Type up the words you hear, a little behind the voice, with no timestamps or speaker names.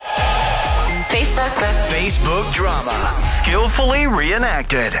Facebook drama, skillfully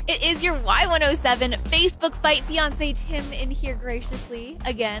reenacted. It is your Y107 Facebook fight. Fiancé Tim in here graciously.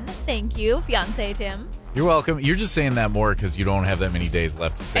 Again, thank you, Fiancé Tim. You're welcome. You're just saying that more because you don't have that many days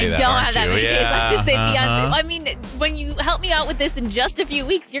left to say that, I don't aren't have that you? many days left to say Uh-huh. Fiancé. I mean, when you help me out with this in just a few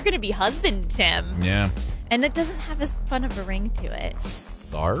weeks, you're going to be husband Tim. Yeah. And it doesn't have as fun of a ring to it.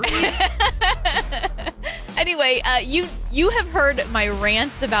 Sorry? Anyway, you have heard my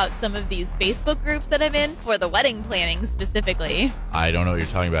rants about some of these Facebook groups that I'm in for the wedding planning specifically. I don't know what you're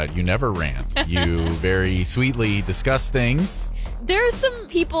talking about. You never rant. You very sweetly discuss things. There are some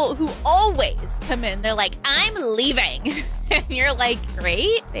people who always come in. They're like, I'm leaving. And you're like,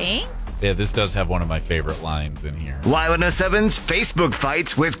 great, thanks. Yeah, this does have one of my favorite lines in here. Y107's Facebook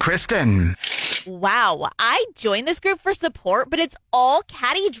fights with Kristen. Wow, I joined this group for support, but it's all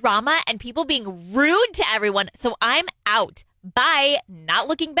catty drama and people being rude to everyone. So I'm out. Bye. Not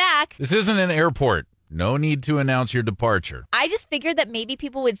looking back. This isn't an airport. No need to announce your departure. I just figured that maybe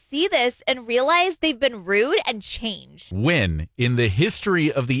people would see this and realize they've been rude and change. When, in the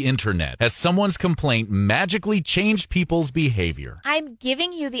history of the internet, has someone's complaint magically changed people's behavior? I'm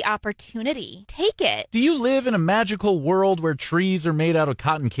giving you the opportunity. Take it. Do you live in a magical world where trees are made out of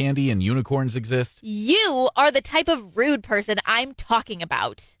cotton candy and unicorns exist? You are the type of rude person I'm talking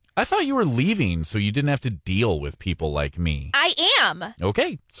about. I thought you were leaving so you didn't have to deal with people like me. I am.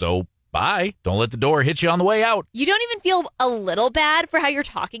 Okay, so bye. Don't let the door hit you on the way out. You don't even feel a little bad for how you're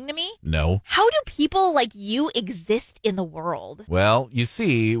talking to me? No. How do people like you exist in the world? Well, you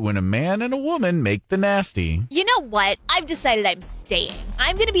see, when a man and a woman make the nasty. You know what? I've decided I'm staying.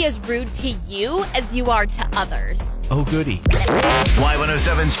 I'm going to be as rude to you as you are to others. Oh, goody.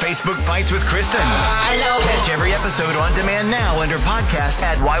 Y107's Facebook fights with Kristen. Catch every episode on demand now under podcast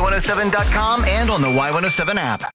at y107.com and on the Y107 app.